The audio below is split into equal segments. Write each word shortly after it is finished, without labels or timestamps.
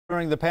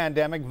During the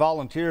pandemic,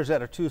 volunteers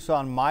at a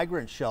Tucson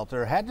migrant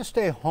shelter had to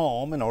stay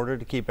home in order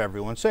to keep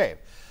everyone safe.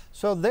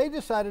 So they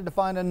decided to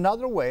find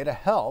another way to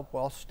help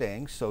while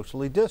staying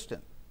socially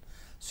distant.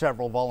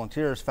 Several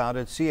volunteers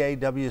founded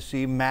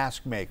CAWC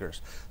Mask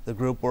Makers. The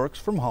group works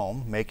from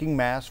home, making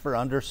masks for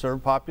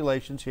underserved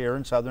populations here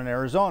in southern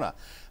Arizona.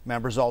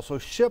 Members also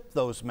ship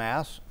those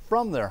masks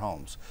from their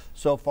homes.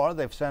 So far,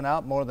 they've sent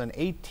out more than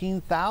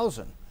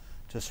 18,000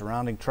 to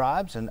surrounding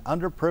tribes and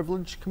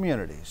underprivileged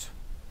communities.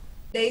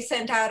 They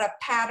sent out a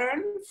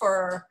pattern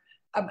for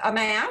a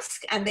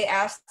mask, and they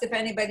asked if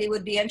anybody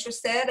would be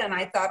interested, and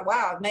I thought,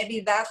 wow, maybe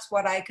that's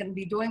what I can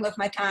be doing with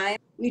my time.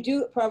 We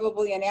do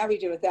probably an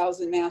average of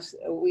 1,000 masks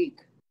a week.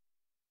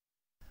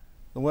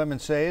 The women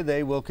say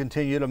they will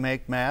continue to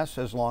make masks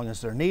as long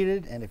as they're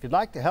needed, and if you'd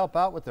like to help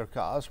out with their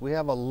cause, we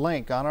have a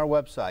link on our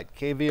website,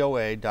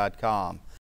 KVOA.com.